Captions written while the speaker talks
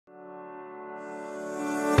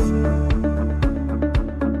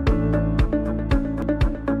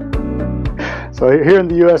So here in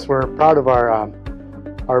the U.S., we're proud of our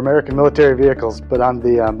American military vehicles, but on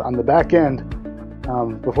the back end,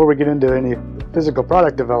 before we get into any physical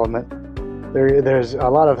product development, there's a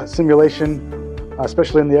lot of simulation,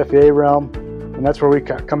 especially in the FAA realm, and that's where we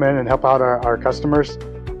come in and help out our customers.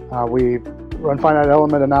 We run finite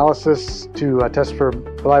element analysis to test for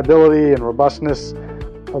reliability and robustness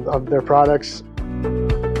of their products.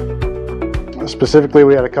 Specifically,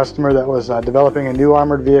 we had a customer that was developing a new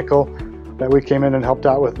armored vehicle that we came in and helped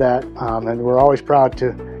out with that, and we're always proud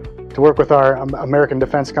to work with our American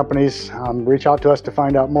defense companies. Reach out to us to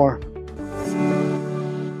find out more.